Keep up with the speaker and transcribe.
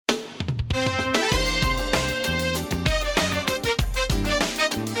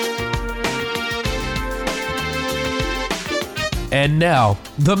And now,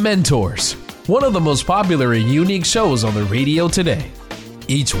 The Mentors, one of the most popular and unique shows on the radio today.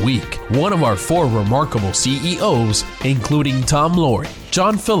 Each week, one of our 4 remarkable CEOs, including Tom Laurie,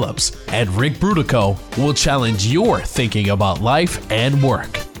 John Phillips, and Rick Brudico, will challenge your thinking about life and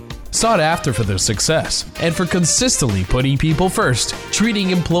work. Sought after for their success and for consistently putting people first, treating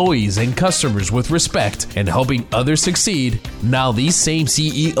employees and customers with respect, and helping others succeed, now these same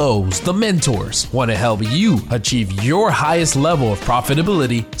CEOs, the mentors, want to help you achieve your highest level of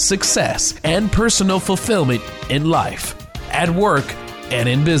profitability, success, and personal fulfillment in life, at work, and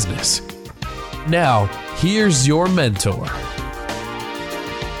in business. Now, here's your mentor.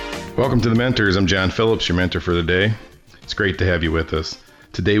 Welcome to The Mentors. I'm John Phillips, your mentor for the day. It's great to have you with us.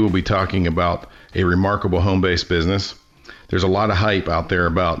 Today we'll be talking about a remarkable home-based business. There's a lot of hype out there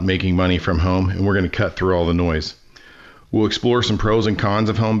about making money from home, and we're going to cut through all the noise. We'll explore some pros and cons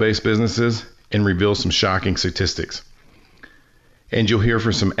of home-based businesses and reveal some shocking statistics. And you'll hear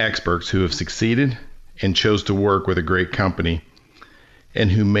from some experts who have succeeded and chose to work with a great company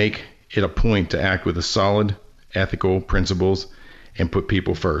and who make it a point to act with a solid, ethical principles and put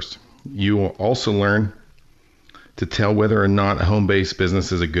people first. You will also learn to tell whether or not a home-based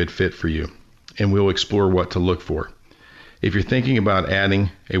business is a good fit for you, and we'll explore what to look for. If you're thinking about adding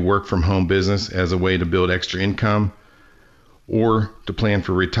a work-from-home business as a way to build extra income, or to plan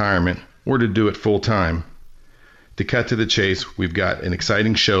for retirement, or to do it full-time, to cut to the chase, we've got an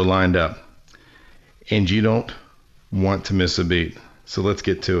exciting show lined up, and you don't want to miss a beat. So let's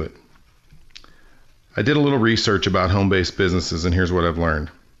get to it. I did a little research about home-based businesses, and here's what I've learned.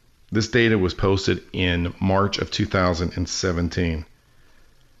 This data was posted in March of 2017.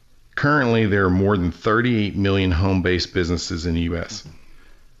 Currently, there are more than 38 million home-based businesses in the U.S.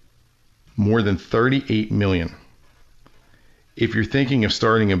 More than 38 million. If you're thinking of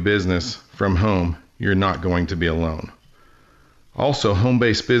starting a business from home, you're not going to be alone. Also,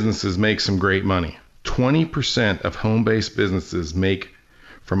 home-based businesses make some great money. 20% of home-based businesses make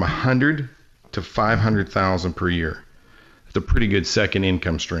from $100,000 to $500,000 per year. It's a pretty good second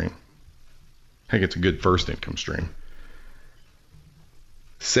income stream. I think it's a good first income stream.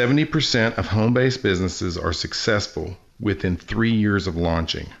 70% of home-based businesses are successful within 3 years of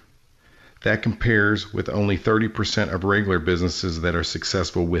launching. That compares with only 30% of regular businesses that are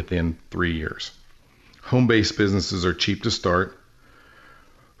successful within 3 years. Home-based businesses are cheap to start.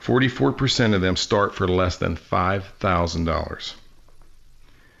 44% of them start for less than $5,000.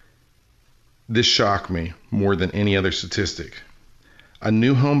 This shocked me more than any other statistic. A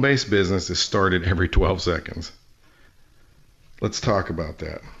new home-based business is started every 12 seconds. Let's talk about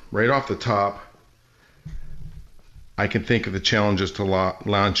that. Right off the top, I can think of the challenges to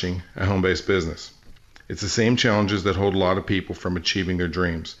launching a home-based business. It's the same challenges that hold a lot of people from achieving their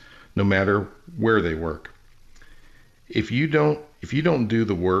dreams, no matter where they work. If you don't do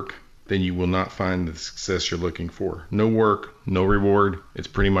the work, then you will not find the success you're looking for. No work, no reward. It's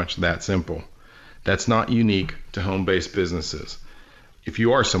pretty much that simple. That's not unique to home-based businesses. If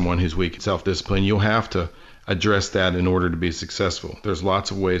you are someone who's weak in self-discipline, you'll have to address that in order to be successful. There's lots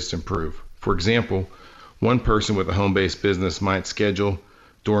of ways to improve. For example, one person with a home-based business might schedule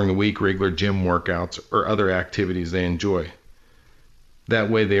during the week regular gym workouts or other activities they enjoy. That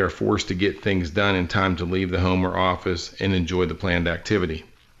way they are forced to get things done in time to leave the home or office and enjoy the planned activity.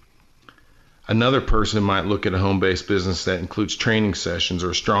 Another person might look at a home-based business that includes training sessions or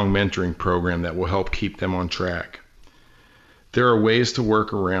a strong mentoring program that will help keep them on track. There are ways to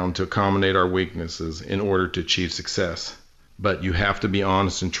work around to accommodate our weaknesses in order to achieve success, but you have to be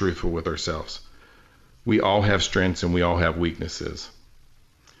honest and truthful with ourselves. We all have strengths and we all have weaknesses.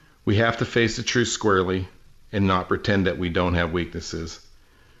 We have to face the truth squarely and not pretend that we don't have weaknesses.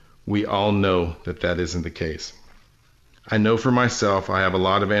 We all know that that isn't the case. I know for myself I have a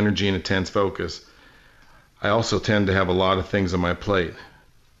lot of energy and intense focus. I also tend to have a lot of things on my plate,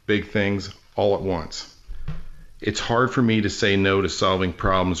 big things all at once. It's hard for me to say no to solving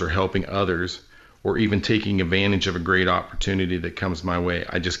problems or helping others or even taking advantage of a great opportunity that comes my way.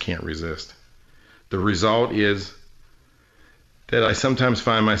 I just can't resist. The result is that I sometimes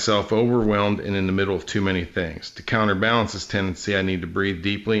find myself overwhelmed and in the middle of too many things. To counterbalance this tendency, I need to breathe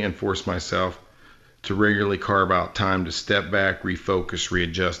deeply and force myself to regularly carve out time to step back, refocus,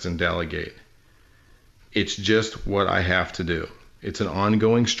 readjust, and delegate. It's just what I have to do. It's an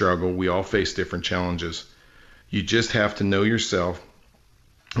ongoing struggle. We all face different challenges. You just have to know yourself,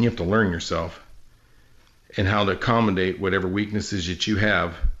 and you have to learn yourself, and how to accommodate whatever weaknesses that you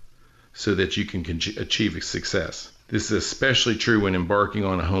have so that you can achieve success. This is especially true when embarking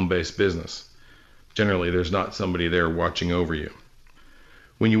on a home-based business. Generally, there's not somebody there watching over you.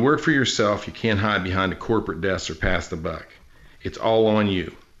 When you work for yourself, you can't hide behind a corporate desk or pass the buck. It's all on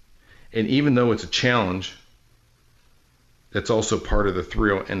you. And even though it's a challenge, that's also part of the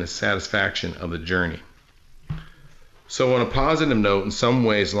thrill and the satisfaction of the journey. So on a positive note, in some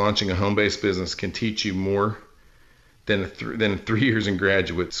ways, launching a home-based business can teach you more than 3 years in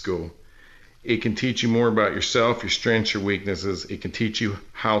graduate school. It can teach you more about yourself, your strengths, your weaknesses. It can teach you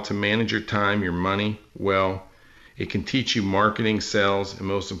how to manage your time, your money well. It can teach you marketing, sales, and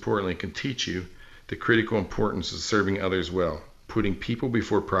most importantly, it can teach you the critical importance of serving others well, putting people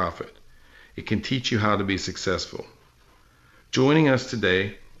before profit. It can teach you how to be successful. Joining us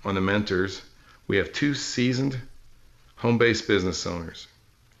today on The Mentors, we have two seasoned home-based business owners.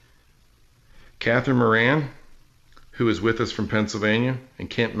 Catherine Moran, who is with us from Pennsylvania, and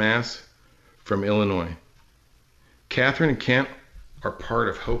Kent Mass from Illinois. Catherine and Kent are part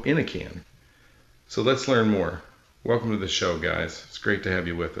of Hope in a Can. So let's learn more. Welcome to the show, guys. It's great to have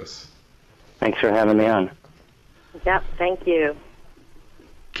you with us. Thanks for having me on. Yep, thank you.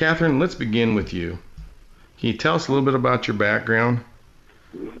 Catherine, let's begin with you. Can you tell us a little bit about your background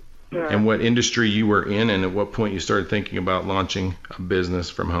and what industry you were in and at what point you started thinking about launching a business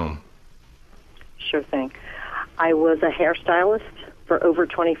from home? Sure thing. I was a hairstylist for over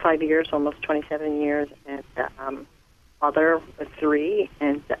 25 years, almost 27 years, and mother of three,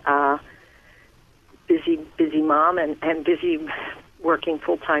 and busy mom, and busy working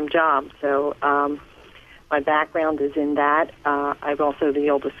full-time job. So my background is in that. I'm also the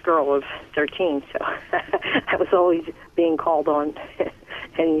oldest girl of 13, so I was always being called on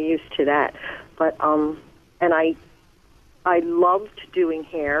and used to that. But and I loved doing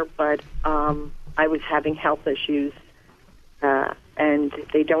hair, but I was having health issues, and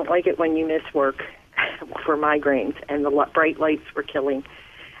they don't like it when you miss work for migraines, and the bright lights were killing.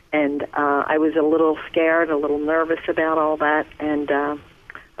 And I was a little scared, a little nervous about all that, and I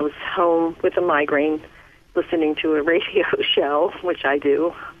was home with a migraine, listening to a radio show, which I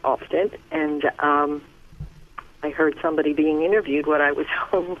do often, and I heard somebody being interviewed when I was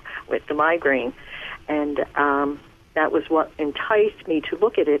home with the migraine, and that was what enticed me to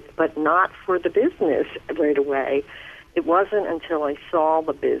look at it, but not for the business right away. It wasn't until I saw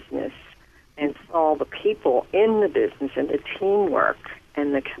the business and saw the people in the business and the teamwork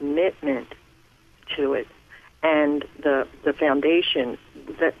and the commitment to it and the foundation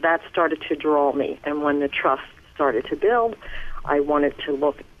that started to draw me. And when the trust started to build, I wanted to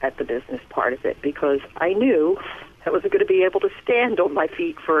look at the business part of it because I knew I wasn't going to be able to stand on my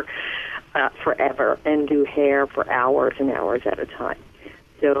feet for forever and do hair for hours and hours at a time.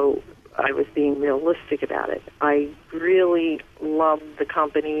 So I was being realistic about it. I really loved the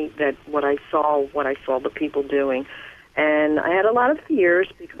company, that what I saw the people doing. And I had a lot of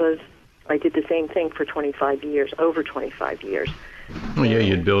fears because I did the same thing for 25 years, over 25 years. Well, yeah,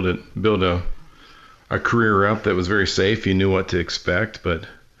 you'd build a career up that was very safe. You knew what to expect, but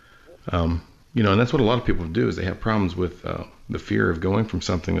and that's what a lot of people do is they have problems with the fear of going from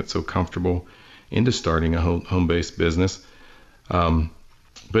something that's so comfortable into starting a home-based business. But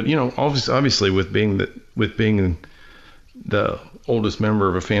obviously, with being the oldest member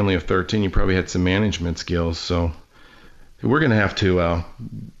of a family of 13, you probably had some management skills. So we're going to have to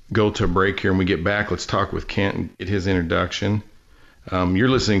go to a break here. When we get back, let's talk with Kent and get his introduction. You're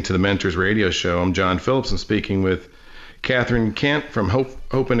listening to the Mentors Radio Show. I'm John Phillips. I'm speaking with Catherine Kent from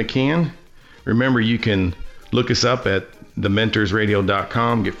Hope in a Can. Remember, you can look us up at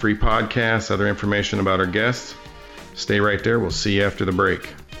thementorsradio.com, get free podcasts, other information about our guests. Stay right there. We'll see you after the break.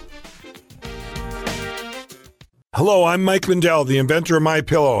 Hello, I'm Mike Lindell, the inventor of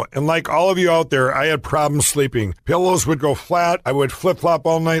MyPillow, and like all of you out there, I had problems sleeping. Pillows would go flat, I would flip-flop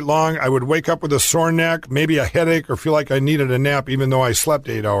all night long, I would wake up with a sore neck, maybe a headache, or feel like I needed a nap even though I slept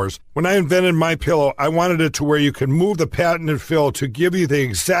 8 hours. When I invented MyPillow, I wanted it to where you can move the patented fill to give you the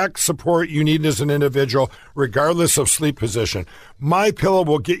exact support you need as an individual, regardless of sleep position. MyPillow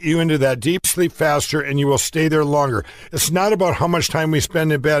will get you into that deep sleep faster, and you will stay there longer. It's not about how much time we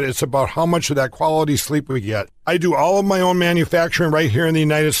spend in bed, it's about how much of that quality sleep we get. I do all of my own manufacturing right here in the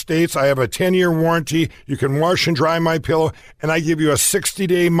United States. I have a 10-year warranty. You can wash and dry MyPillow, and I give you a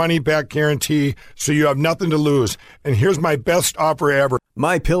 60-day money-back guarantee, so you have nothing to lose. And here's my best offer ever.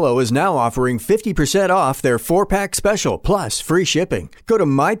 MyPillow is now offering 50% off their 4-pack special, plus free shipping. Go to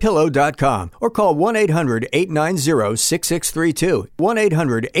MyPillow.com or call 1-800-890-6632,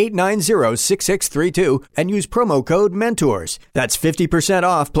 1-800-890-6632, and use promo code MENTORS. That's 50%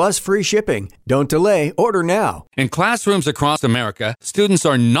 off plus free shipping. Don't delay. Order now. In classrooms across America, students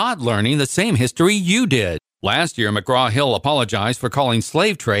are not learning the same history you did. Last year, McGraw-Hill apologized for calling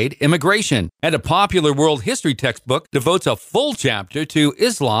slave trade immigration, and a popular world history textbook devotes a full chapter to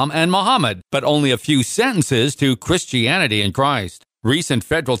Islam and Muhammad, but only a few sentences to Christianity and Christ. Recent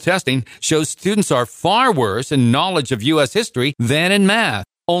federal testing shows students are far worse in knowledge of U.S. history than in math.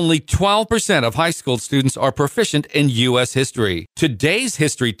 Only 12% of high school students are proficient in U.S. history. Today's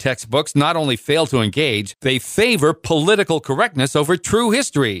history textbooks not only fail to engage, they favor political correctness over true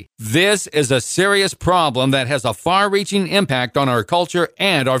history. This is a serious problem that has a far-reaching impact on our culture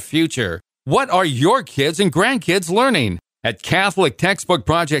and our future. What are your kids and grandkids learning? At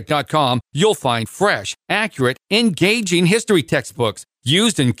CatholicTextbookProject.com, you'll find fresh, accurate, engaging history textbooks.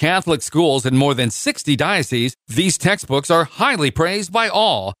 Used in Catholic schools in more than 60 dioceses, these textbooks are highly praised by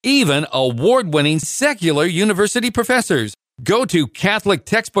all, even award-winning secular university professors. Go to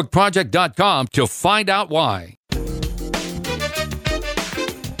CatholicTextbookProject.com to find out why.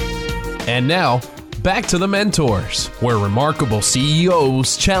 And now, back to The Mentors, where remarkable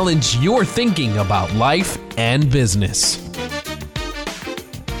CEOs challenge your thinking about life and business.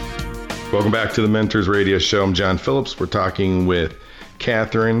 Welcome back to the Mentors Radio Show. I'm John Phillips. We're talking with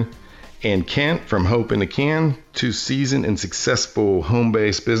Catherine and Kent from Hope in a Can, two seasoned and successful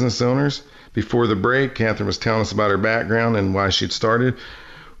home-based business owners. Before the break, Catherine was telling us about her background and why she'd started.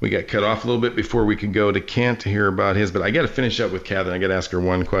 We got cut off a little bit before we could go to Kent to hear about his, but I got to finish up with Catherine. I got to ask her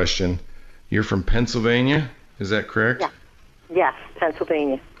one question. You're from Pennsylvania, is that correct? Yeah. Yes,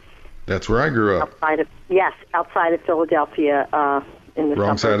 Pennsylvania. That's where I grew up. Outside of Philadelphia, in the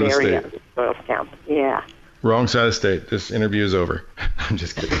wrong side of the area, state. Doylestown. Yeah. Wrong side of the state. This interview is over. I'm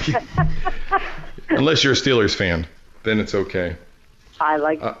just kidding. Unless you're a Steelers fan, then it's okay. I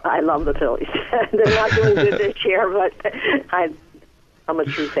love the Phillies. They're not doing good this year, but I'm a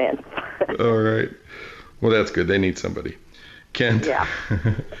true fan. All right. Well, that's good. They need somebody. Kent. Yeah.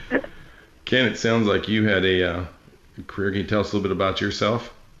 Ken, it sounds like you had a career. Can you tell us a little bit about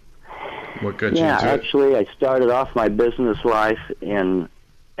yourself? What got you into it? Yeah, actually, I started off my business life in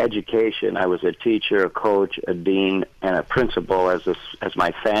education. I was a teacher, a coach, a dean, and a principal as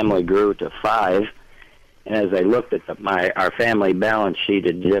my family grew to 5. And as I looked at our family balance sheet,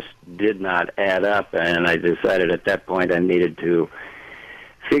 it just did not add up, and I decided at that point I needed to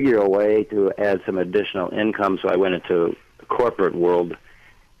figure a way to add some additional income, so I went into the corporate world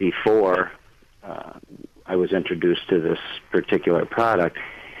before I was introduced to this particular product.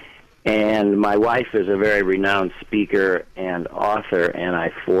 And my wife is a very renowned speaker and author, and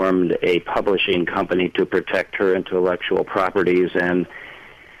I formed a publishing company to protect her intellectual properties. And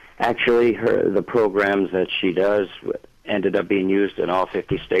actually, the programs that she does ended up being used in all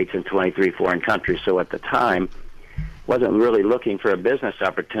 50 states and 23 foreign countries. So at the time, wasn't really looking for a business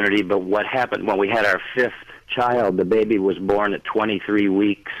opportunity, but what happened when we had our 5th child, the baby was born at 23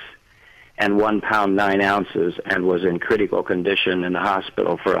 weeks and 1 pound 9 ounces and was in critical condition in the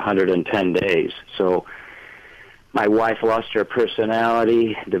hospital for 110 days. So my wife lost her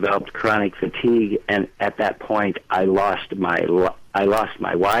personality, developed chronic fatigue, and at that point I lost my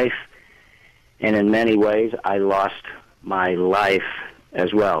wife, and in many ways I lost my life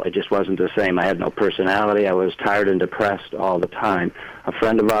as well. It just wasn't the same. I had no personality. I was tired and depressed all the time. A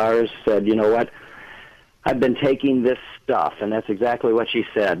friend of ours said, "You know what? I've been taking this stuff," and that's exactly what she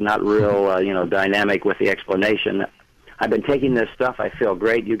said, not real, dynamic with the explanation. "I've been taking this stuff. I feel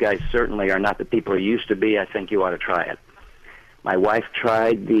great. You guys certainly are not the people you used to be. I think you ought to try it." My wife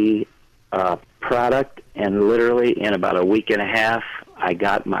tried the product, and literally in about a week and a half, I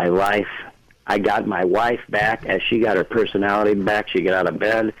got my wife back as she got her personality back. She got out of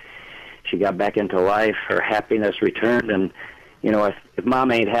bed. She got back into life. Her happiness returned, and if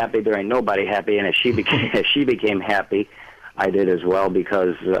Mom ain't happy, there ain't nobody happy. And as she became happy, I did as well,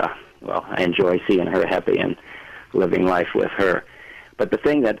 because I enjoy seeing her happy and living life with her. But the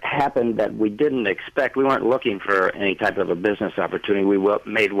thing that happened that we didn't expect, we weren't looking for any type of a business opportunity. We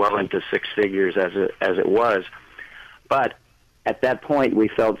made well into 6 figures as it was, but at that point we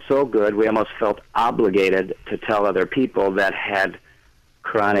felt so good, we almost felt obligated to tell other people that had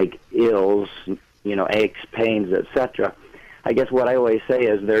chronic ills, aches, pains, etc. I guess what I always say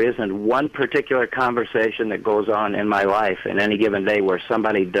is there isn't one particular conversation that goes on in my life in any given day where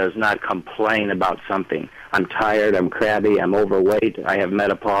somebody does not complain about something. I'm tired, I'm crabby, I'm overweight, I have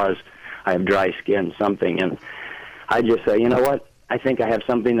menopause, I have dry skin, something. And I just say, you know what? I think I have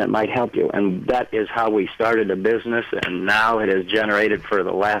something that might help you. And that is how we started a business, and now it has generated for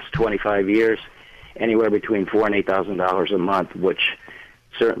the last 25 years anywhere between $4,000 and $8,000 a month, which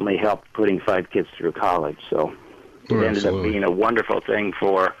certainly helped putting 5 kids through college. So it ended up being a wonderful thing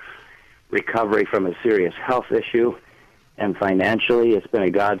for recovery from a serious health issue, And financially, it's been a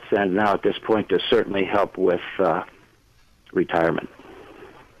godsend now at this point to certainly help with retirement.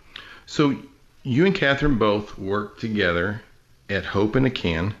 So you and Catherine both work together at Hope in a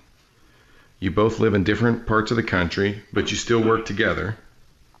Can. You both live in different parts of the country, but you still work together.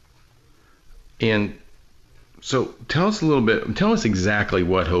 And so tell us exactly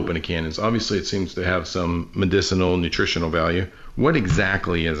what Hope in a Can is. Obviously, it seems to have some medicinal, nutritional value. What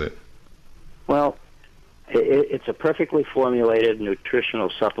exactly is it? Well, it's a perfectly formulated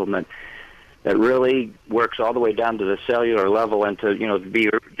nutritional supplement that really works all the way down to the cellular level. And to be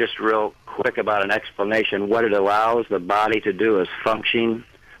just real quick about an explanation, what it allows the body to do is function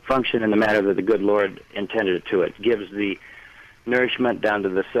in the manner that the good Lord intended it to. It gives the nourishment down to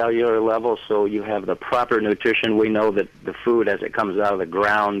the cellular level, so you have the proper nutrition. We know that the food as it comes out of the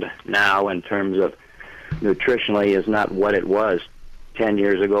ground now in terms of nutritionally is not what it was 10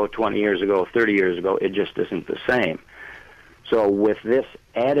 years ago, 20 years ago, 30 years ago. It just isn't the same. So with this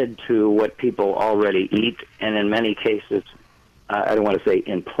added to what people already eat, and in many cases, I don't want to say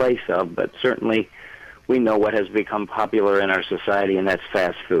in place of, but certainly we know what has become popular in our society, and that's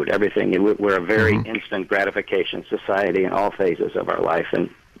fast food. Everything. We're a very instant gratification society in all phases of our life, and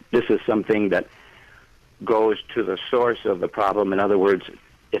this is something that goes to the source of the problem. In other words,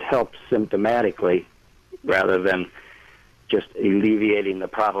 it helps symptomatically rather than just alleviating the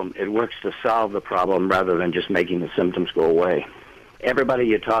problem. It works to solve the problem rather than just making the symptoms go away. Everybody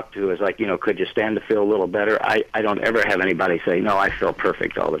you talk to is like, could you stand to feel a little better? I don't ever have anybody say, no, I feel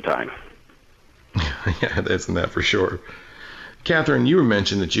perfect all the time. Yeah, isn't that for sure. Catherine, you were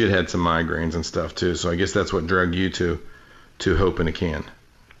mentioning that you had some migraines and stuff too, so I guess that's what drug you to Hope in a Can.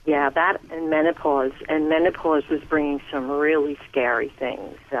 Yeah, that and menopause. And menopause was bringing some really scary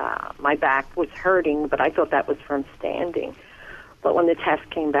things. My back was hurting, but I thought that was from standing. But when the test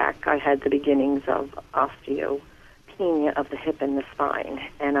came back, I had the beginnings of osteopenia of the hip and the spine.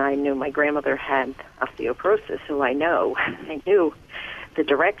 And I knew my grandmother had osteoporosis, so I knew the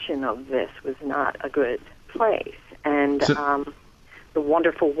direction of this was not a good place. And the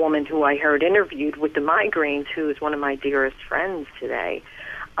wonderful woman who I heard interviewed with the migraines, who is one of my dearest friends today,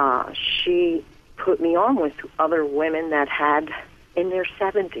 she put me on with other women that had, in their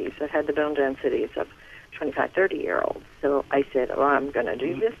 70s, that had the bone densities of 25, 30-year-olds. So I said, I'm going to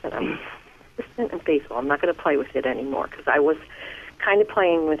do this, and I'm persistent and faithful. I'm not going to play with it anymore, because I was kind of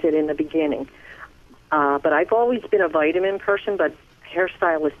playing with it in the beginning. But I've always been a vitamin person, but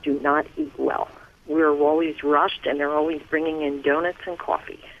hairstylists do not eat well. We're always rushed, and they're always bringing in donuts and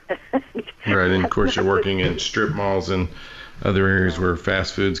coffee. Right, and of course you're working in strip malls and other areas where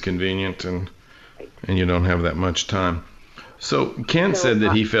fast food's convenient, and you don't have that much time. So Kent said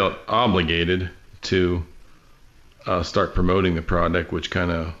that he felt obligated to start promoting the product, which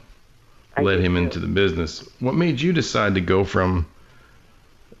kind of led him into the business. What made you decide to go from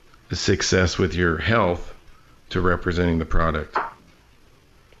the success with your health to representing the product?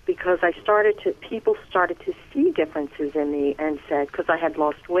 Because people started to see differences in me and said, because I had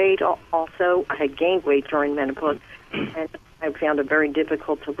lost weight also, I had gained weight during menopause, and I found it very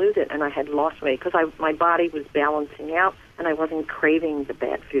difficult to lose it, and I had lost weight because my body was balancing out, and I wasn't craving the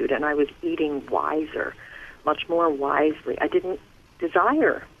bad food, and I was eating wiser, much more wisely. I didn't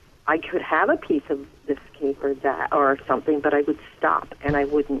desire. I could have a piece of this cake or that or something, but I would stop, and I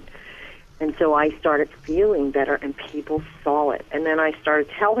wouldn't. And so I started feeling better, and people saw it. And then I started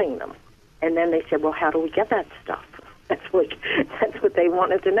telling them. And then they said, well, how do we get that stuff? That's what they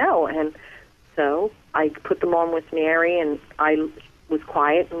wanted to know. And so I put them on with Mary, and I was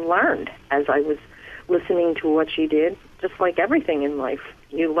quiet and learned as I was listening to what she did, just like everything in life.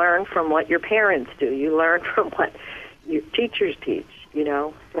 You learn from what your parents do. You learn from what your teachers teach,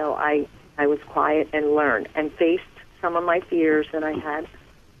 So I was quiet and learned and faced some of my fears that I had,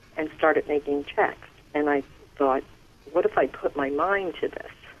 and started making checks. And I thought, what if I put my mind to this?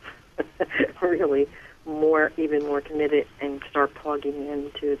 Really even more committed, and start plugging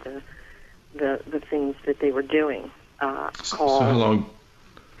into the things that they were doing. So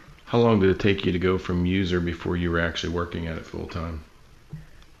how long did it take you to go from user before you were actually working at it full time?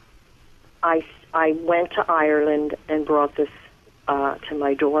 I went to Ireland and brought this to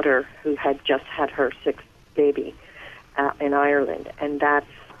my daughter, who had just had her sixth baby in Ireland. And that's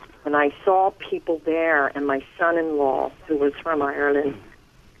when I saw people there, and my son-in-law, who was from Ireland,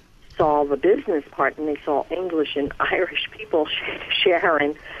 saw the business part, and they saw English and Irish people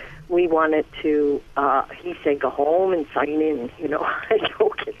sharing. We wanted to, he said, go home and sign in, I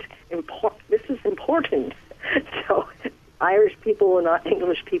go, this is important. So Irish people and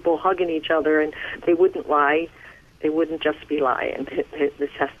English people hugging each other, and they wouldn't lie. They wouldn't just be lying.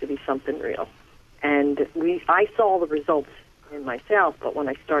 This has to be something real. And I saw the results in myself, but when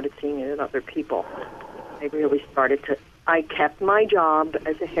I started seeing it in other people, I really started to. I kept my job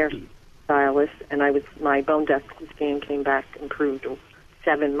as a hairstylist, and my bone density scan came back improved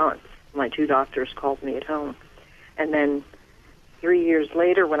 7 months. My 2 doctors called me at home, and then 3 years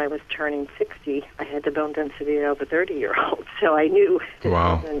later, when I was turning 60, I had the bone density of a 30-year-old. So I knew this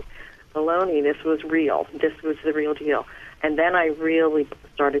wasn't baloney. This was real. This was the real deal. And then I really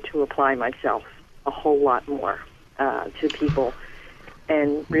started to apply myself a whole lot more to people,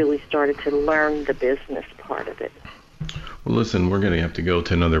 and really started to learn the business part of it. Well, listen, we're going to have to go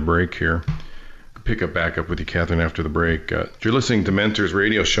to another break here. Back up with you, Catherine, after the break. You're listening to Mentors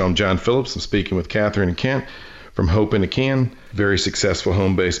Radio Show. I'm John Phillips. I'm speaking with Catherine and Kent from Hope in a Can, very successful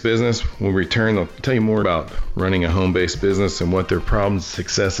home-based business. When we return, I'll tell you more about running a home-based business and what their problems and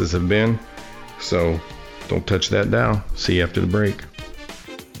successes have been. So don't touch that dial. See you after the break.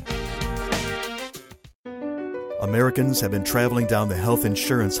 Americans have been traveling down the health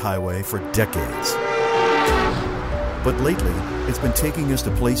insurance highway for decades. But lately, it's been taking us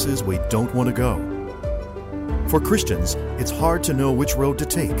to places we don't want to go. For Christians, it's hard to know which road to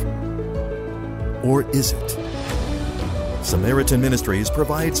take. Or is it? Samaritan Ministries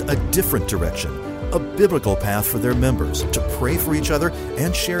provides a different direction, a biblical path for their members to pray for each other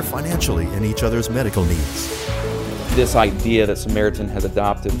and share financially in each other's medical needs. This idea that Samaritan has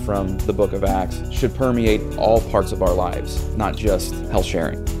adopted from the book of Acts should permeate all parts of our lives, not just health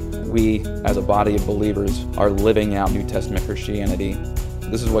sharing. We, as a body of believers, are living out New Testament Christianity.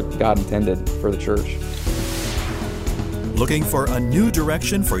 This is what God intended for the church. Looking for a new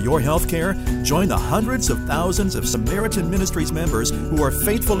direction for your health care? Join the hundreds of thousands of Samaritan Ministries members who are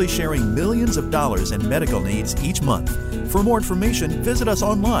faithfully sharing millions of dollars in medical needs each month. For more information, visit us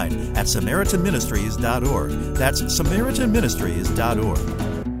online at SamaritanMinistries.org. That's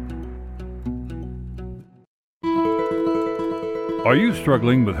SamaritanMinistries.org. Are you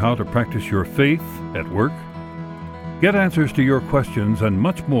struggling with how to practice your faith at work? Get answers to your questions and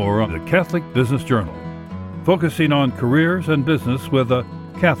much more on the Catholic Business Journal, focusing on careers and business with a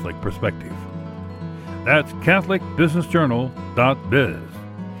Catholic perspective. That's CatholicBusinessJournal.biz.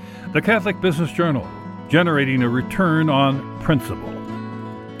 The Catholic Business Journal, generating a return on principle.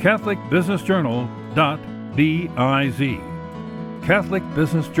 CatholicBusinessJournal.biz.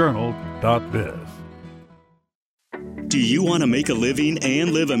 CatholicBusinessJournal.biz. Do you want to make a living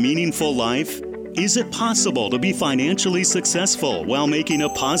and live a meaningful life? Is it possible to be financially successful while making a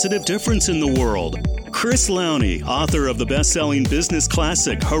positive difference in the world? Chris Lowney, author of the best-selling business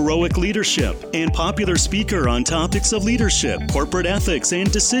classic Heroic Leadership and popular speaker on topics of leadership, corporate ethics, and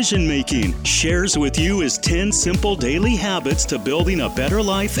decision-making, shares with you his 10 simple daily habits to building a better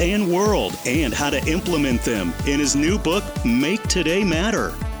life and world, and how to implement them in his new book, Make Today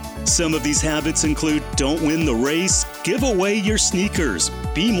Matter. Some of these habits include don't win the race, give away your sneakers,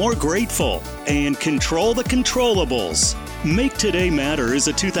 be more grateful, and control the controllables. Make Today Matter is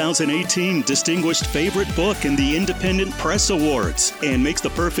a 2018 Distinguished Favorite Book in the Independent Press Awards and makes the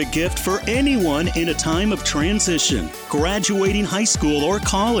perfect gift for anyone in a time of transition, graduating high school or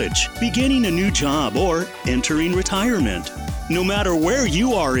college, beginning a new job, or entering retirement. No matter where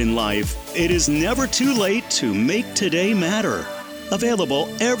you are in life, it is never too late to make today matter. Available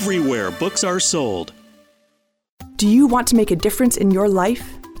everywhere books are sold. Do you want to make a difference in your life?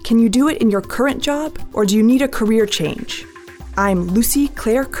 Can you do it in your current job, or do you need a career change? I'm Lucy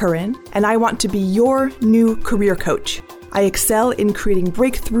Claire Curran, and I want to be your new career coach. I excel in creating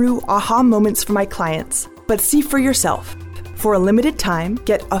breakthrough aha moments for my clients. But see for yourself. For a limited time,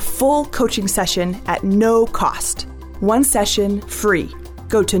 get a full coaching session at no cost. One session free.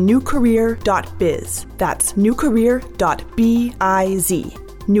 Go to newcareer.biz. That's newcareer.biz.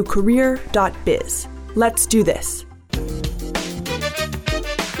 newcareer.biz. Let's do this.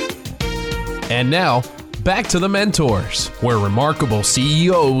 And now, back to the Mentors, where remarkable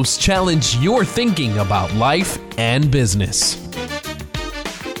CEOs challenge your thinking about life and business.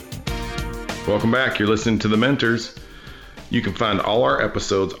 Welcome back. You're listening to The Mentors. You can find all our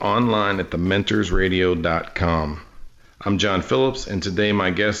episodes online at thementorsradio.com. I'm John Phillips, and today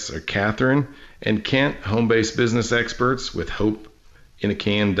my guests are Catherine and Kent, home-based business experts with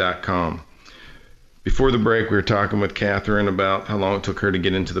HopeInACan.com. Before the break, we were talking with Catherine about how long it took her to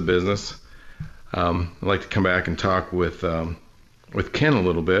get into the business. I'd like to come back and talk with Kent a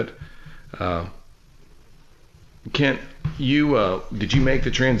little bit. Kent, did you make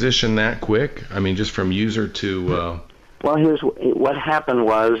the transition that quick? I mean, just from user to... Well, here's what happened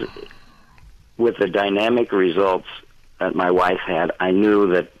was, with the dynamic results that my wife had, I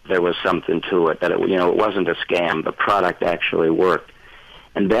knew that there was something to it, that it wasn't a scam. The product actually worked.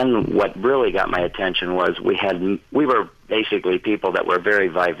 And then what really got my attention was we were basically people that were very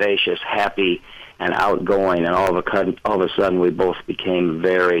vivacious, happy, and outgoing, and all of a sudden we both became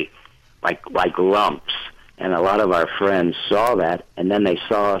very like lumps. And a lot of our friends saw that, and then they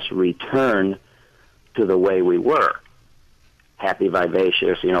saw us return to the way we were. Happy,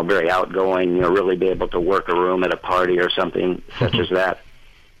 vivacious, very outgoing, really be able to work a room at a party or something such as that.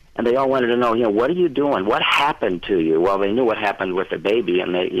 And they all wanted to know, what are you doing? What happened to you? Well, they knew what happened with the baby,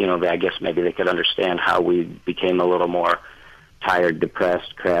 and I guess maybe they could understand how we became a little more tired,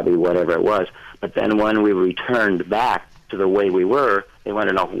 depressed, crabby, whatever it was. But then when we returned back to the way we were, they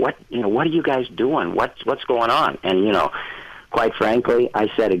wanted to know, what are you guys doing? What's going on? And, quite frankly, I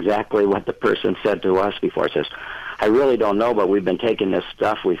said exactly what the person said to us before. It says, I really don't know, but we've been taking this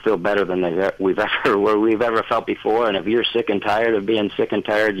stuff. We feel better than we've ever felt before. And if you're sick and tired of being sick and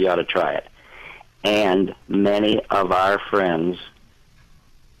tired, you ought to try it. And many of our friends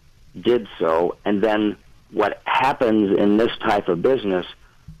did so. And then what happens in this type of business,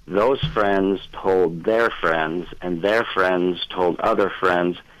 those friends told their friends, and their friends told other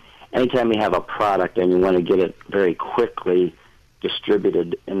friends. Anytime you have a product and you want to get it very quickly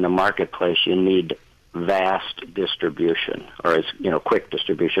distributed in the marketplace, you need vast distribution, or quick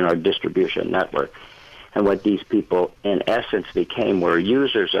distribution, or distribution network. And what these people in essence became were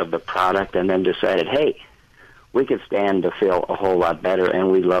users of the product, and then decided, hey, we could stand to feel a whole lot better, and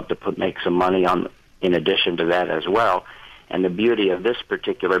we'd love to make some money on in addition to that as well. And the beauty of this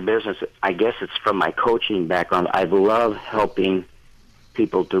particular business, I guess it's from my coaching background, I love helping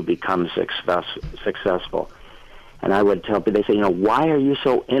people to become successful. And I would tell people, they say, why are you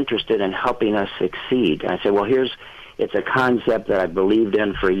so interested in helping us succeed? And I say, well, it's a concept that I believed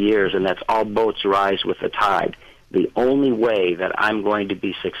in for years, and that's all boats rise with the tide. The only way that I'm going to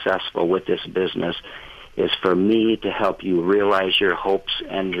be successful with this business is for me to help you realize your hopes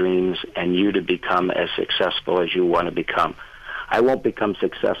and dreams, and you to become as successful as you want to become. I won't become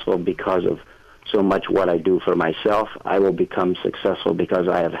successful because of so much what I do for myself. I will become successful because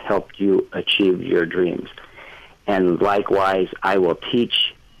I have helped you achieve your dreams. And likewise, I will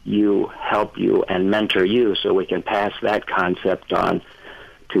teach you, help you, and mentor you so we can pass that concept on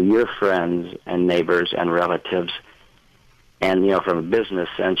to your friends and neighbors and relatives. And, from a business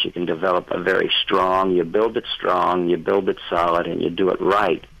sense, you can develop you build it strong, you build it solid, and you do it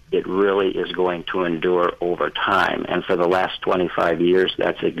right. It really is going to endure over time. And for the last 25 years,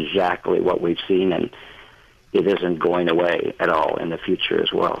 that's exactly what we've seen, and it isn't going away at all in the future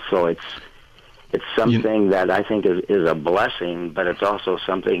as well. So it's something that I think is a blessing, but it's also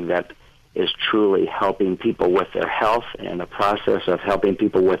something that is truly helping people with their health. And in the process of helping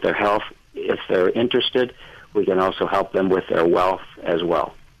people with their health, if they're interested, we can also help them with their wealth as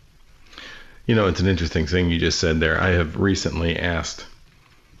well. It's an interesting thing you just said there. I have recently asked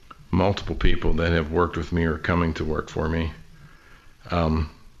multiple people that have worked with me or coming to work for me. I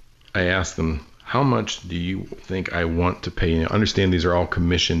asked them, how much do you think I want to pay you? Understand these are all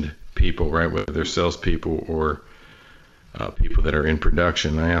commissioned people, right? Whether they're salespeople or people that are in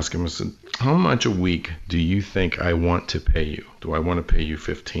production. I asked them, I said, how much a week do you think I want to pay you? Do I want to pay you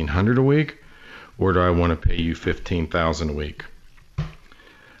 $1,500 a week, or do I want to pay you $15,000 a week?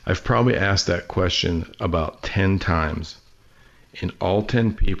 I've probably asked that question about 10 times, and all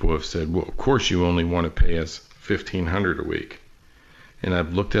 10 people have said, well, of course you only want to pay us $1,500 a week. And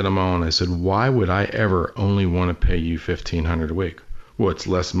I've looked at them all and I said, why would I ever only want to pay you $1,500 a week? Well, it's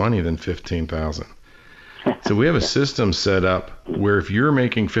less money than $15,000. So we have a system set up where if you're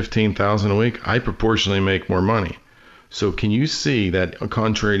making $15,000 a week, I proportionally make more money. So can you see that,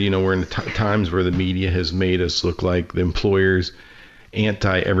 contrary to, we're in times where the media has made us look like the employers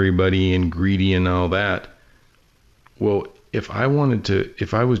anti-everybody and greedy and all that. Well, if I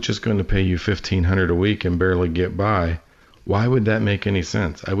was just going to pay you $1,500 a week and barely get by, why would that make any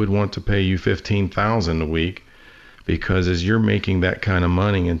sense? I would want to pay you $15,000 a week, because as you're making that kind of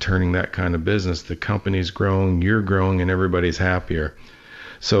money and turning that kind of business, the company's growing, you're growing, and everybody's happier.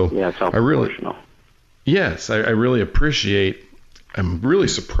 So yeah, it's all proportional. Yes, I really appreciate. I'm really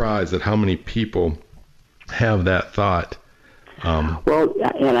surprised at how many people have that thought. Well,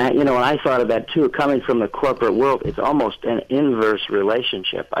 and I thought of that too. Coming from the corporate world, it's almost an inverse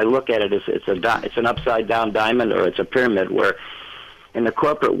relationship. I look at it as it's an upside down diamond, or it's a pyramid, where in the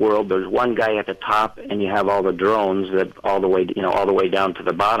corporate world there's one guy at the top, and you have all the drones that all the way down to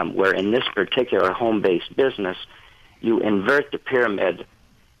the bottom. Where in this particular home-based business, you invert the pyramid,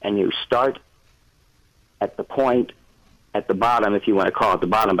 and you start at the point at the bottom, if you want to call it the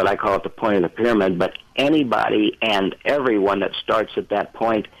bottom, but I call it the point of the pyramid. But anybody and everyone that starts at that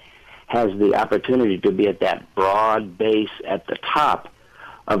point has the opportunity to be at that broad base at the top.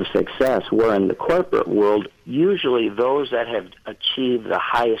 of success, where in the corporate world, usually those that have achieved the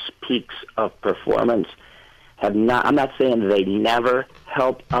highest peaks of performance have not, I'm not saying they never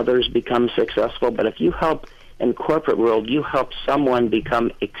help others become successful, but if you help in corporate world, you help someone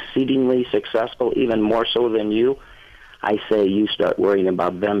become exceedingly successful, even more so than you, I say you start worrying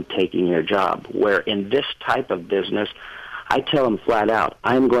about them taking your job. Where in this type of business, I tell them flat out,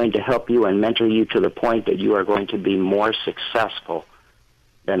 I'm going to help you and mentor you to the point that you are going to be more successful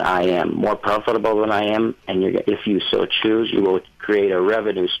than I am, more profitable than I am, and if you so choose, you will create a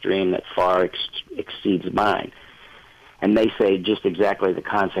revenue stream that far exceeds mine. And they say just exactly the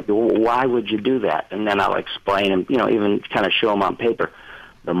concept. Well, why would you do that? And then I'll explain and, even kind of show them on paper.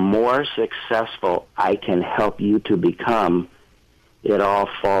 The more successful I can help you to become, it all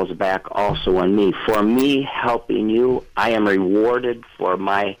falls back also on me. For me helping you, I am rewarded for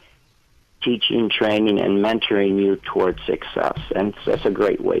my teaching, training, and mentoring you towards success. And that's a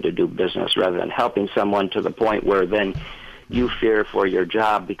great way to do business, rather than helping someone to the point where then you fear for your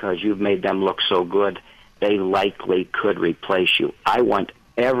job because you've made them look so good, they likely could replace you. I want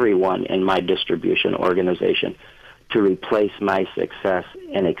everyone in my distribution organization to replace my success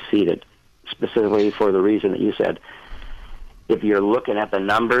and exceed it, specifically for the reason that you said. If you're looking at the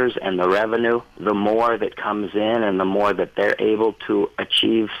numbers and the revenue, the more that comes in and the more that they're able to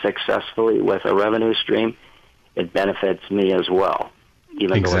achieve successfully with a revenue stream, it benefits me as well.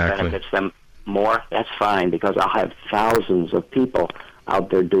 Even though it benefits them more, that's fine, because I'll have thousands of people out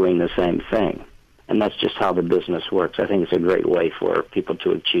there doing the same thing. And that's just how the business works. I think it's a great way for people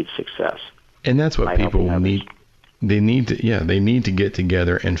to achieve success. And that's what people need. They need to get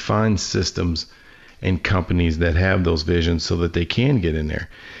together and find systems and companies that have those visions so that they can get in there.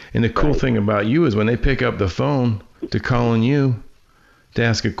 And the cool thing about you is when they pick up the phone to call on you to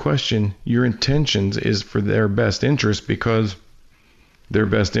ask a question, your intentions is for their best interest, because their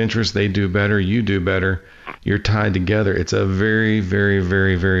best interest, they do better, you do better, you're tied together. It's a very, very,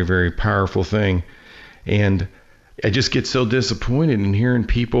 very, very, very powerful thing. And I just get so disappointed in hearing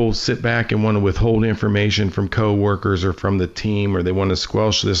people sit back and want to withhold information from coworkers or from the team, or they want to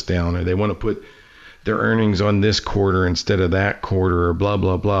squelch this down, or they want to put their earnings on this quarter instead of that quarter, or blah,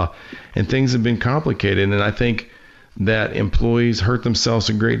 blah, blah. And things have been complicated. And I think that employees hurt themselves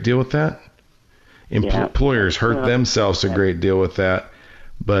a great deal with that. Employers hurt themselves a great deal with that.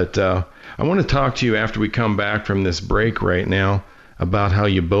 But I want to talk to you after we come back from this break right now about how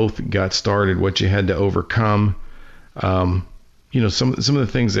you both got started, what you had to overcome, some of the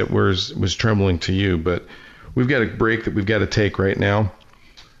things that was troubling to you. But we've got a break that we've got to take right now.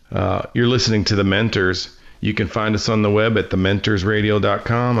 You're listening to The Mentors. You can find us on the web at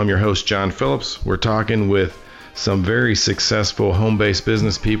thementorsradio.com. I'm your host, John Phillips. We're talking with some very successful home-based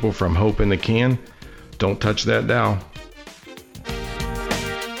business people from Hope in the Can. Don't touch that dial.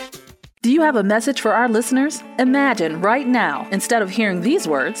 Do you have a message for our listeners? Imagine right now, instead of hearing these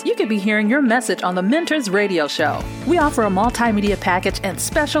words, you could be hearing your message on the Mentors Radio Show. We offer a multimedia package and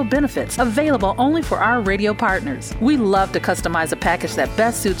special benefits available only for our radio partners. We love to customize a package that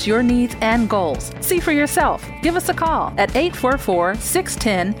best suits your needs and goals. See for yourself. Give us a call at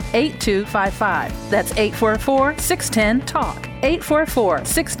 844-610-8255. That's 844-610-TALK.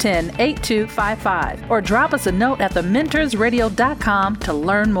 844-610-8255. Or drop us a note at thementorsradio.com to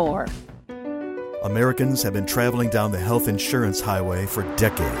learn more. Americans have been traveling down the health insurance highway for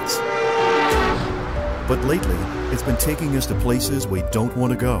decades. But lately, it's been taking us to places we don't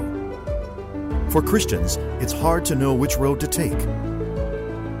want to go. For Christians, it's hard to know which road to take.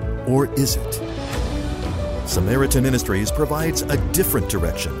 Or is it? Samaritan Ministries provides a different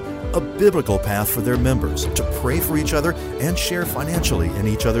direction, a biblical path for their members to pray for each other and share financially in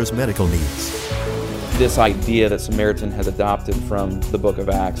each other's medical needs. This idea that Samaritan has adopted from the book of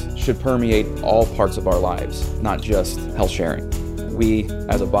Acts should permeate all parts of our lives, not just health sharing. We,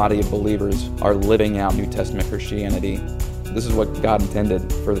 as a body of believers, are living out New Testament Christianity. This is what God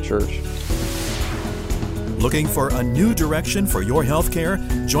intended for the church. Looking for a new direction for your health care?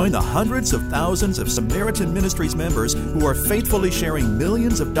 Join the hundreds of thousands of Samaritan Ministries members who are faithfully sharing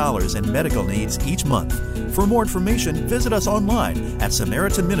millions of dollars in medical needs each month. For more information, visit us online at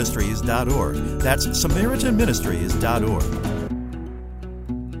SamaritanMinistries.org. That's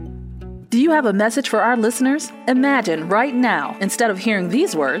SamaritanMinistries.org. Do you you have a message for our listeners? Imagine right now, instead of hearing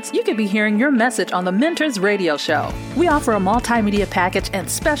these words, you could be hearing your message on the Mentors Radio Show. We offer a multimedia package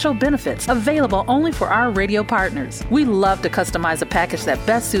and special benefits available only for our radio partners. We love to customize a package that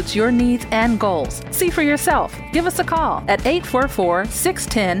best suits your needs and goals. See for yourself. Give us a call at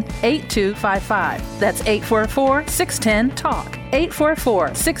 844-610-8255. That's 844-610-TALK.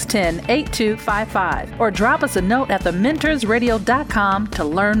 844-610-8255. Or drop us a note at thementorsradio.com to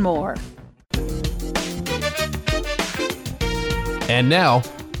learn more. And now,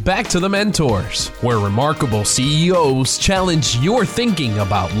 back to The Mentors, where remarkable CEOs challenge your thinking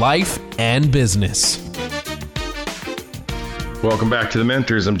about life and business. Welcome back to The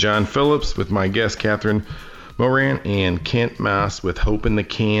Mentors. I'm John Phillips with my guest, Catherine Moran and Kent Maas with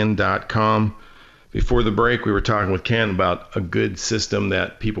HopeInTheCan.com. Before the break, we were talking with Kent about a good system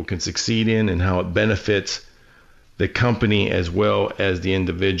that people can succeed in and how it benefits the company as well as the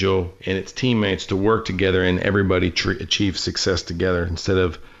individual and its teammates to work together and everybody achieve success together instead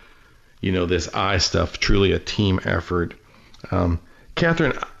of, this I stuff, truly a team effort.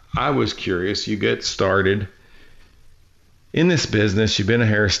 Catherine, I was curious. You get started in this business. You've been a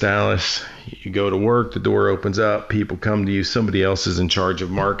hairstylist. You go to work, the door opens up, people come to you, somebody else is in charge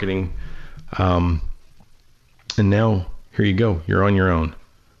of marketing. And now here you go. You're on your own.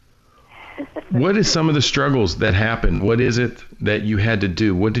 What is some of the struggles that happened? What is it that you had to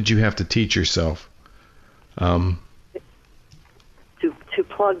do? What did you have to teach yourself? To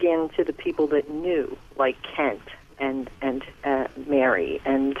plug into the people that knew, like Kent and Mary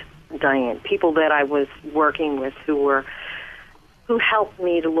and Diane, people that I was working with who helped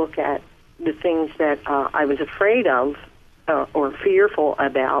me to look at the things that I was afraid of or fearful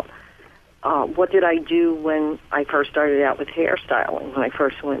about. What did I do when I first started out with hairstyling, when I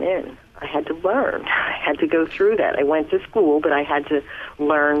first went in? I had to learn. I had to go through that. I went to school, but I had to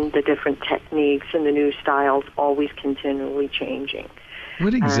learn the different techniques and the new styles, always continually changing.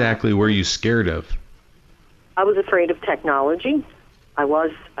 What exactly were you scared of? I was afraid of technology. I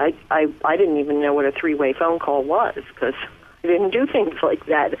didn't even know what a three-way phone call was because I didn't do things like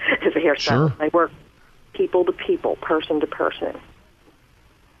that as a hairstylist. Sure. I worked people to people, person to person.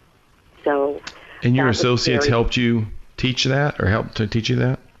 So. And your associates helped you teach that or helped to teach you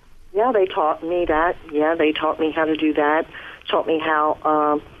that? Yeah, they taught me that. Yeah, they taught me how to do that. Taught me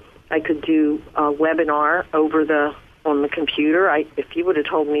how I could do a webinar on the computer. If you would have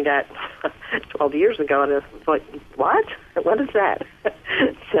told me that 12 years ago, I'd have thought, what? What is that?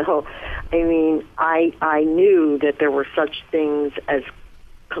 So, I mean, I knew that there were such things as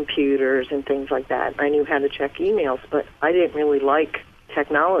computers and things like that. I knew how to check emails, but I didn't really like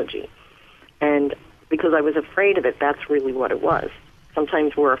technology. And because I was afraid of it, that's really what it was.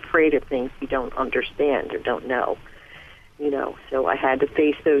 Sometimes we're afraid of things we don't understand or don't know, So I had to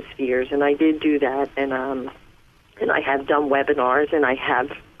face those fears, and I did do that. And I have done webinars, and I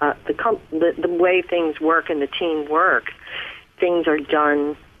have the way things work and the team work. Things are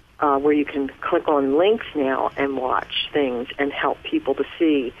done where you can click on links now and watch things and help people to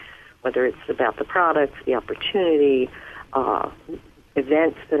see whether it's about the products, the opportunity,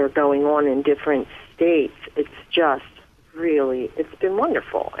 events that are going on in different states. It's just really, it's been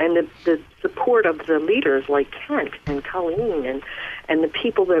wonderful. And the support of the leaders like Kent and Colleen and the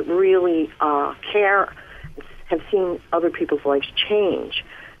people that really care, have seen other people's lives change,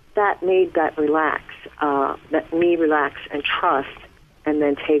 that made that relax and trust, and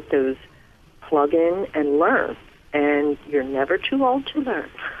then take those, plug in and learn. And you're never too old to learn.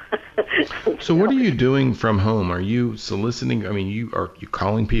 So what are you doing from home? Are you soliciting? I mean, are you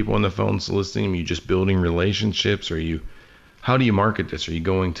calling people on the phone, soliciting? Are you just building relationships? How do you market this? Are you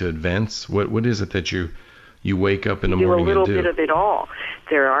going to events? What is it that you wake up in the morning and do? Do a little bit of it all.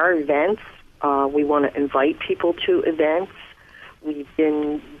 There are events. We want to invite people to events. We've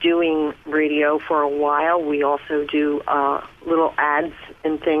been doing radio for a while. We also do little ads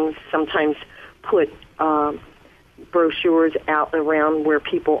and things. Sometimes put brochures out around where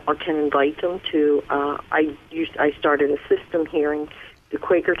people can invite them to. I started a system here in the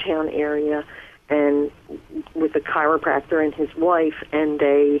Quakertown area, and with a chiropractor and his wife, and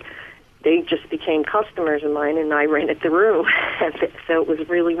they just became customers of mine, and I rented the room. So it was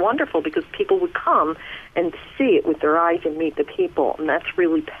really wonderful because people would come and see it with their eyes and meet the people, and that's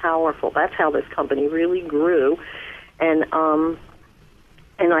really powerful. That's how this company really grew, and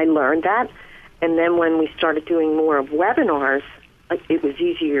I learned that. And then when we started doing more of webinars, it was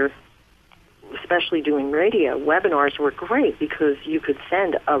easier, especially doing radio. Webinars were great because you could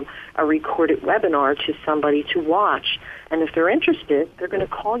send a recorded webinar to somebody to watch. And if they're interested, they're going to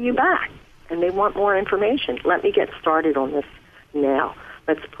call you back, and they want more information. Let me get started on this now.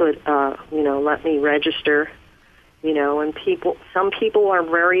 let's put, let me register, and some people are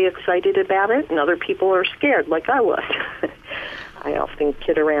very excited about it, and other people are scared, like I was. I often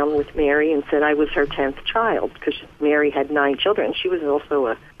kid around with Mary and said I was her 10th child, because Mary had 9 children. She was also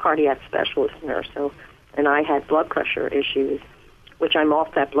a cardiac specialist nurse, and I had blood pressure issues, which I'm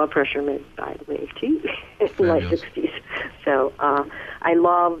off that blood pressure med, by the way, too, in my 60s. So I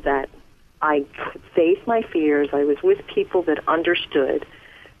love that I could face my fears. I was with people that understood,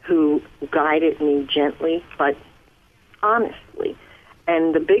 who guided me gently but honestly.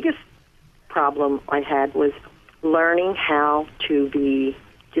 And the biggest problem I had was learning how to be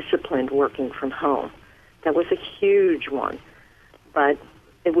disciplined working from home. That was a huge one. But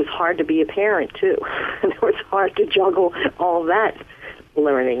it was hard to be a parent, too. And it was hard to juggle all that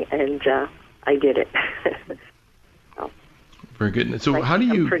learning, and I did it. Very good. So how do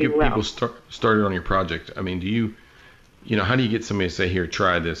you get people started on your project? I mean, how do you get somebody to say, here,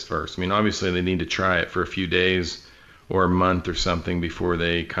 try this first? I mean, obviously they need to try it for a few days or a month or something before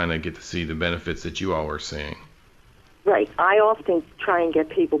they kind of get to see the benefits that you all are seeing. Right. I often try and get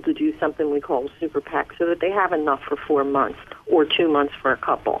people to do something we call a super PAC, so that they have enough for 4 months or 2 months for a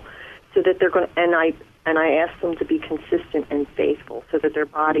couple, so that they're going to, and I ask them to be consistent and faithful, so that their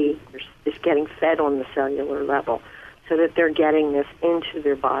body is getting fed on the cellular level, so that they're getting this into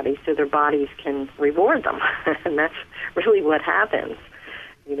their body, so their bodies can reward them. And that's really what happens.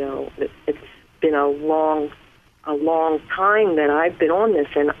 It's been a long time that I've been on this,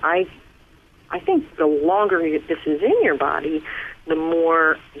 and I think the longer this is in your body, the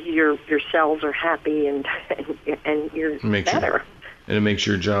more your cells are happy and you're better. And it makes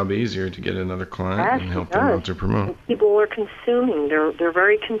your job easier to get another client and help them out to promote. And people are consuming. They're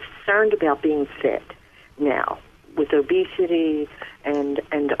very concerned about being fit now, with obesity and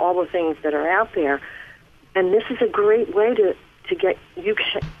all the things that are out there. And this is a great way to get,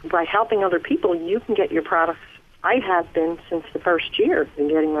 by helping other people, you can get your products. I have been since the first year, been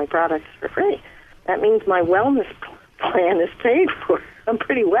getting my products for free. That means my wellness plan is paid for. I'm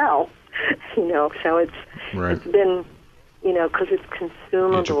pretty well, so it's been, because it's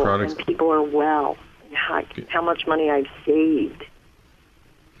consumable and people are well. How much money I've saved.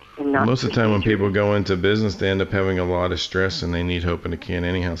 Most of the time when people go into business, they end up having a lot of stress, and they need hope in a can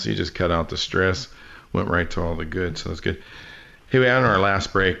anyhow. So you just cut out the stress, went right to all the good. So that's good. Hey, we had our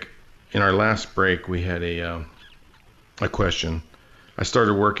last break. In our last break, we had a question. I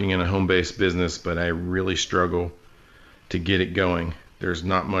started working in a home-based business, but I really struggle to get it going. There's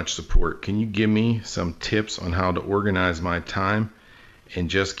not much support. Can you give me some tips on how to organize my time and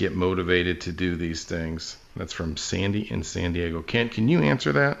just get motivated to do these things? That's from Sandy in San Diego. Kent, can you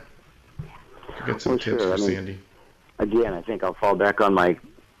answer that? You got some tips for Sandy? Again, I think I'll fall back on my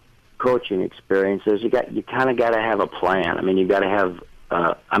coaching experiences. You kind of got to have a plan. I mean, you got to have.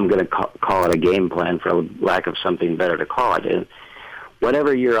 I'm going to call it a game plan, for lack of something better to call it. And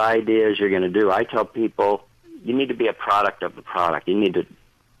whatever your ideas you're going to do, I tell people you need to be a product of the product. You need to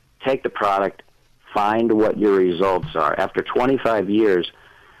take the product, find what your results are. After 25 years,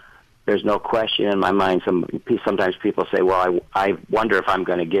 there's no question in my mind. Sometimes people say, well, I wonder if I'm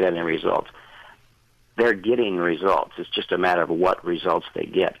going to get any results. They're getting results. It's just a matter of what results they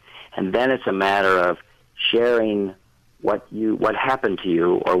get. And then it's a matter of sharing what happened to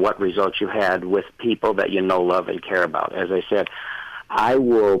you or what results you had with people that you know, love, and care about. As I said, I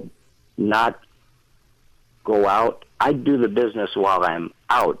will not go out. I do the business while I'm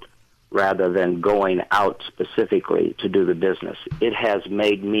out rather than going out specifically to do the business. It has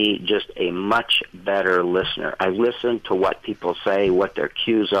made me just a much better listener. I listen to what people say, what their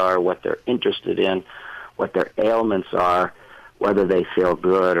cues are, what they're interested in, what their ailments are, whether they feel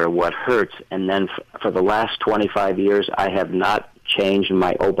good or what hurts. And then for the last 25 years, I have not changed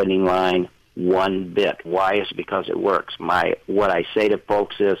my opening line one bit. Why? It's because it works. What I say to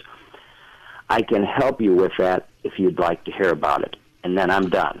folks is, I can help you with that if you'd like to hear about it. And then I'm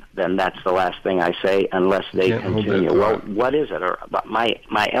done. Then that's the last thing I say, unless they continue. Well, what is it? Or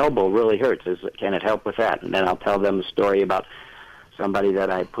my elbow really hurts. Can it help with that? And then I'll tell them a story about somebody that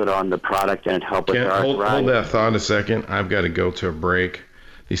I put on the product and it helped with their arthritis. Hold that thought a second. I've got to go to a break.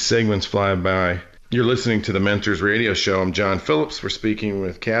 These segments fly by. You're listening to the Mentors Radio Show. I'm John Phillips. We're speaking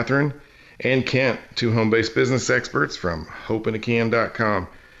with Catherine and Kent, two home-based business experts from HopeInACan.com.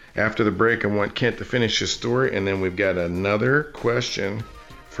 After the break, I want Kent to finish his story, and then we've got another question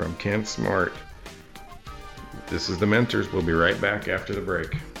from Kent Smart. This is the Mentors. We'll be right back after the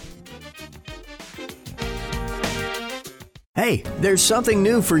break. Hey, there's something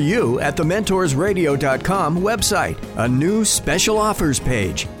new for you at the mentorsradio.com website, a new special offers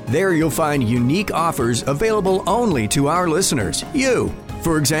page. There you'll find unique offers available only to our listeners, you.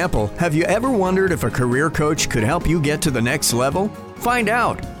 For example, have you ever wondered if a career coach could help you get to the next level? Find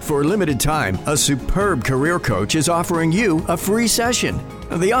out. For a limited time, a superb career coach is offering you a free session.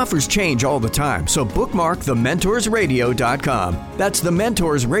 The offers change all the time, so bookmark thementorsradio.com. That's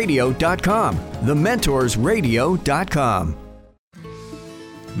thementorsradio.com. thementorsradio.com.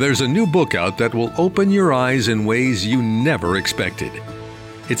 There's a new book out that will open your eyes in ways you never expected.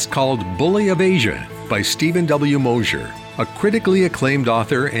 It's called Bully of Asia by Stephen W. Mosier, a critically acclaimed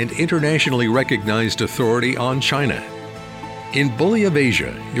author and internationally recognized authority on China. In Bully of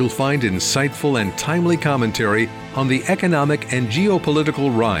Asia, you'll find insightful and timely commentary on the economic and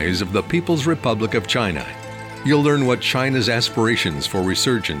geopolitical rise of the People's Republic of China. You'll learn what China's aspirations for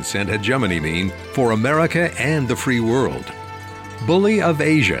resurgence and hegemony mean for America and the free world. Bully of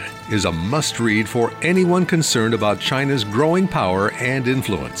Asia is a must-read for anyone concerned about China's growing power and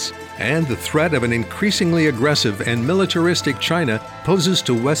influence, and the threat of an increasingly aggressive and militaristic China poses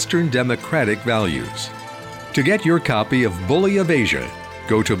to Western democratic values. To get your copy of Bully of Asia,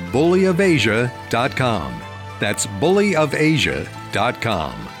 go to bullyofasia.com. That's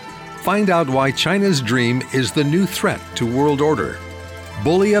bullyofasia.com. Find out why China's dream is the new threat to world order.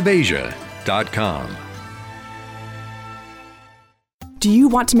 bullyofasia.com. Do you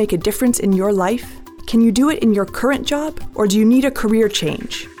want to make a difference in your life? Can you do it in your current job, or do you need a career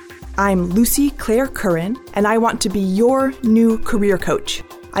change? I'm Lucy Claire Curran, and I want to be your new career coach.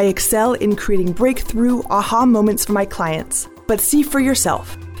 I excel in creating breakthrough aha moments for my clients. But see for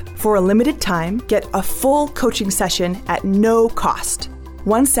yourself. For a limited time, get a full coaching session at no cost.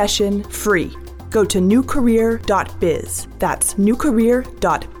 One session free. Go to newcareer.biz. That's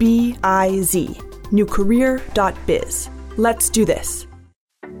newcareer.biz. newcareer.biz. Let's do this.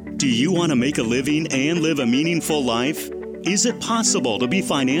 Do you want to make a living and live a meaningful life? Is it possible to be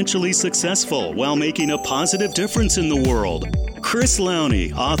financially successful while making a positive difference in the world? Chris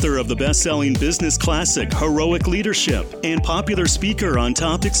Lowney, author of the best-selling business classic Heroic Leadership and popular speaker on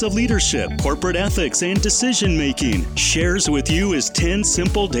topics of leadership, corporate ethics, and decision-making, shares with you his 10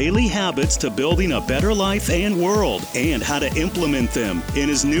 simple daily habits to building a better life and world, and how to implement them in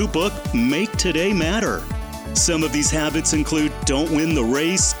his new book, Make Today Matter. Some of these habits include don't win the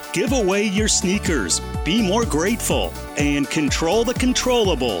race, give away your sneakers, be more grateful, and control the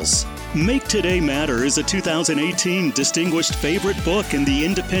controllables. Make Today Matter is a 2018 Distinguished Favorite Book in the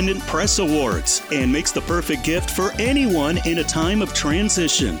Independent Press Awards and makes the perfect gift for anyone in a time of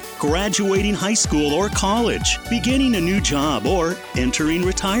transition, graduating high school or college, beginning a new job, or entering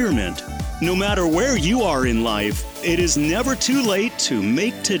retirement. No matter where you are in life, it is never too late to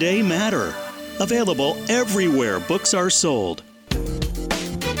make today matter. Available everywhere books are sold.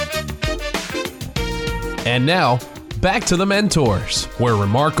 And now, back to The Mentors, where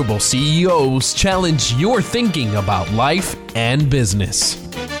remarkable CEOs challenge your thinking about life and business.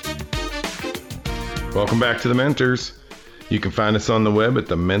 Welcome back to The Mentors. You can find us on the web at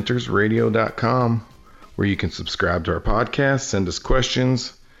thementorsradio.com, where you can subscribe to our podcast, send us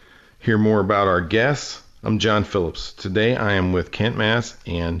questions, hear more about our guests. I'm John Phillips. Today I am with Kent Mass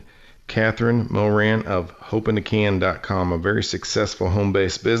and Catherine Moran of hopeinacan.com, a very successful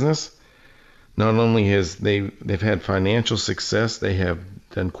home-based business. Not only has they've had financial success, they have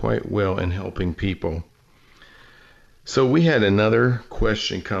done quite well in helping people. So we had another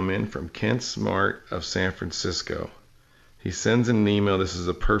question come in from Kent Smart of San Francisco. He sends an email. This is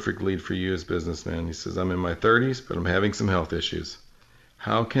a perfect lead for you as businessman. He says, I'm in my 30s, but I'm having some health issues.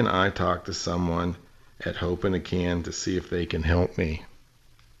 How can I talk to someone at Hope in a Can to see if they can help me?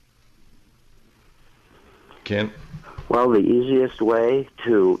 Kent? Well, the easiest way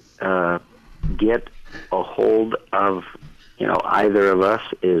to get a hold of either of us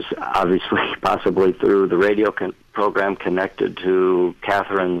is obviously possibly through the radio program connected to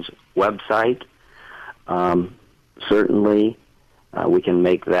Catherine's website. Certainly, we can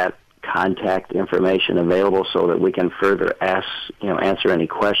make that contact information available so that we can further answer any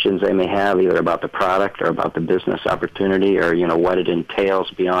questions they may have, either about the product or about the business opportunity, or what it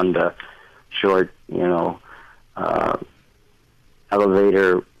entails beyond the short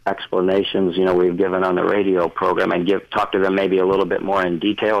elevator explanations we've given on the radio program, and talk to them maybe a little bit more in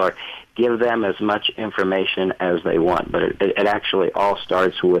detail, or give them as much information as they want. But it actually all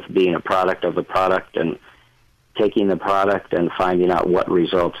starts with being a product of the product and taking the product and finding out what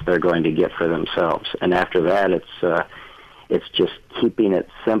results they're going to get for themselves. And after that, it's just keeping it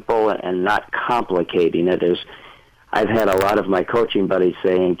simple and not complicating it. I've had a lot of my coaching buddies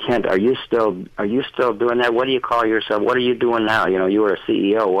saying, Kent, are you still doing that? What do you call yourself? What are you doing now? You were a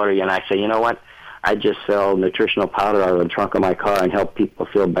CEO. What are you? And I say, you know what? I just sell nutritional powder out of the trunk of my car and help people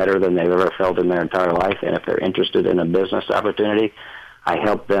feel better than they've ever felt in their entire life. And if they're interested in a business opportunity, I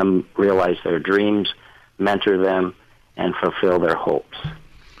help them realize their dreams, mentor them, and fulfill their hopes.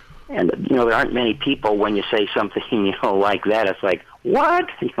 And, there aren't many people when you say something, like that, it's like, what?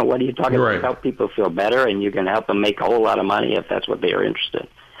 What are you talking about? Help people feel better, and you can help them make a whole lot of money if that's what they are interested in.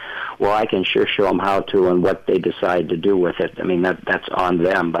 Well, I can sure show them how to and what they decide to do with it. I mean, that's on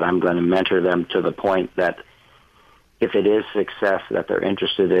them, but I'm going to mentor them to the point that if it is success that they're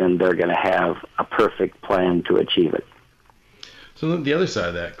interested in, they're going to have a perfect plan to achieve it. So the other side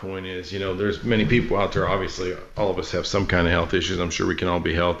of that coin is, there's many people out there. Obviously, all of us have some kind of health issues. I'm sure we can all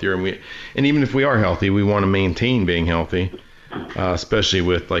be healthier, and even if we are healthy, we want to maintain being healthy, especially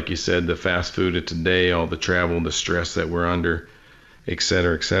with, like you said, the fast food of today, all the travel, the stress that we're under, et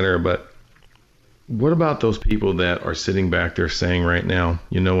cetera, et cetera. But what about those people that are sitting back there saying right now,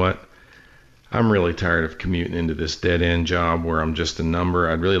 you know what? I'm really tired of commuting into this dead-end job where I'm just a number.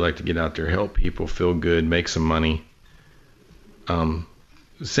 I'd really like to get out there, help people, feel good, make some money.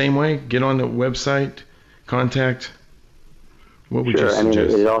 Same way, get on the website, contact. What would you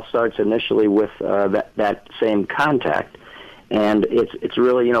suggest? It all starts initially with that same contact. And it's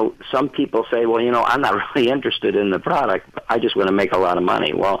really, some people say, well, I'm not really interested in the product. I just want to make a lot of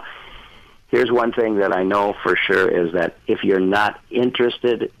money. Well, here's one thing that I know for sure is that if you're not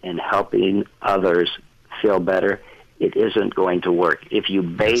interested in helping others feel better, it isn't going to work. If you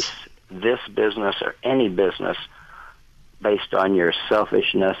base this business or any business based on your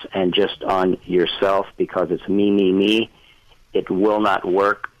selfishness and just on yourself because it's me, it will not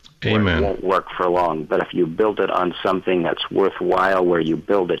work. Amen. It won't work for long. But if you build it on something that's worthwhile, where you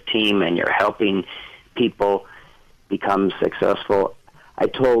build a team and you're helping people become successful. I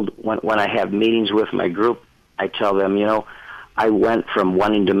told, when I have meetings with my group, I tell them, I went from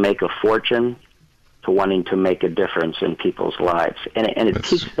wanting to make a fortune to wanting to make a difference in people's lives. And it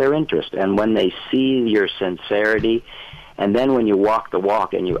piques their interest. And when they see your sincerity, and then when you walk the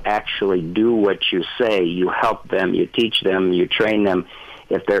walk and you actually do what you say, you help them, you teach them, you train them.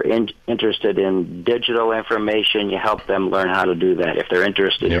 If they're interested in digital information, you help them learn how to do that. If they're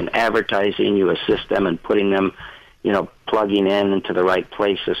interested in advertising, you assist them in putting them, plugging into the right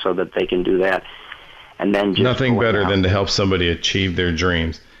places so that they can do that. And then just nothing better than to help somebody achieve their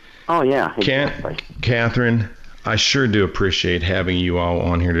dreams. Oh, yeah. Exactly. Catherine, I sure do appreciate having you all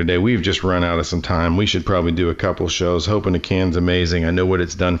on here today. We've just run out of some time. We should probably do a couple shows. Hoping a Can's amazing. I know what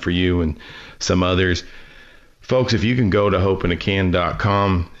it's done for you and some others. Folks, if you can go to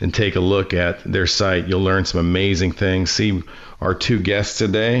hopeinacan.com and take a look at their site, you'll learn some amazing things. See our two guests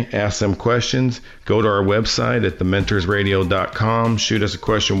today, ask them questions. Go to our website at thementorsradio.com. Shoot us a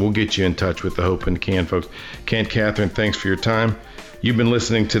question. We'll get you in touch with the Hope in a Can, folks. Ken, Catherine, thanks for your time. You've been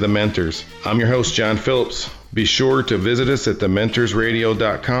listening to The Mentors. I'm your host, John Phillips. Be sure to visit us at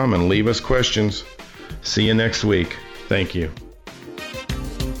thementorsradio.com and leave us questions. See you next week. Thank you.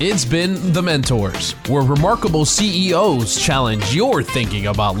 It's been The Mentors, where remarkable CEOs challenge your thinking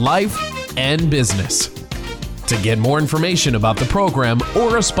about life and business. To get more information about the program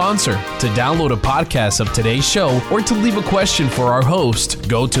or a sponsor, to download a podcast of today's show, or to leave a question for our host,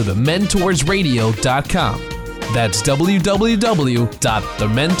 go to thementorsradio.com. That's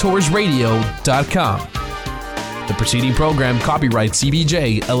www.thementorsradio.com. The preceding program copyright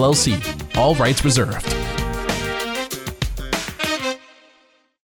CBJ LLC. All rights reserved.